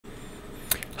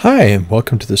Hi, and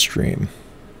welcome to the stream.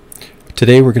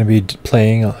 Today we're going to be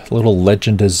playing a little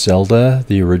Legend of Zelda,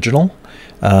 the original.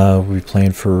 We'll be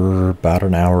playing for about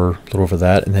an hour, a little over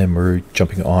that, and then we're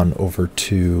jumping on over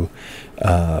to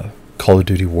Call of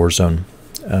Duty Warzone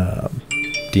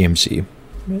DMZ.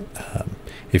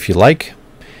 If you like,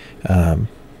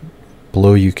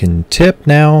 below you can tip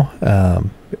now.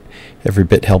 Every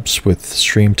bit helps with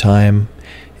stream time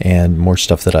and more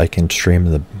stuff that I can stream,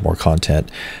 the more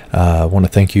content. I want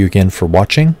to thank you again for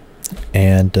watching,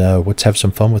 and let's have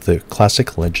some fun with the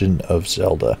classic Legend of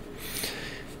Zelda.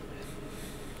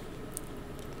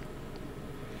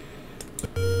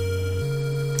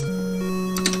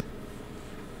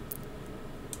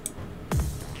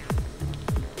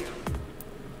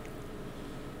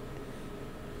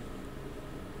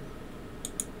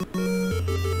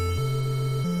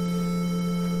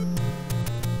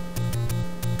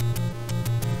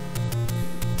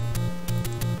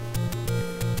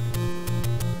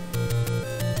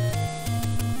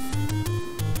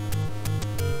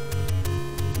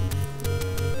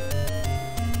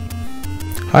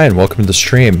 Hi and welcome to the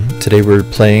stream. Today we're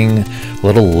playing a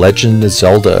little Legend of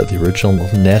Zelda, the original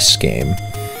NES game.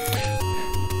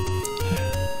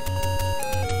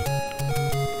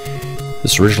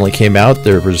 This originally came out,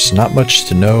 there was not much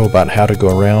to know about how to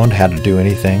go around, how to do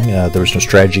anything. There was no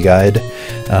strategy guide.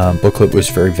 Booklet was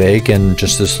very vague, and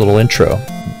just this little intro.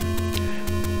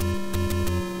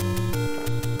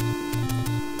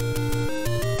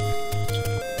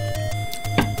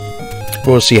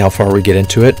 We'll see how far we get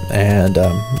into it, and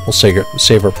we'll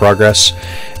save our progress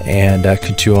and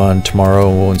continue on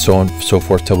tomorrow and so on and so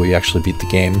forth till we actually beat the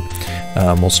game.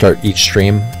 We'll start each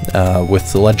stream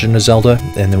with The Legend of Zelda,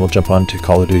 and then we'll jump on to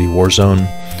Call of Duty Warzone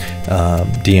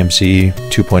DMZ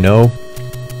 2.0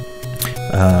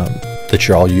 that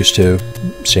you're all used to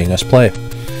seeing us play.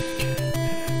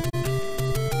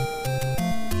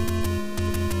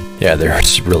 Yeah,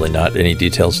 there's really not any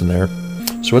details in there.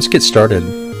 So let's get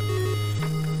started.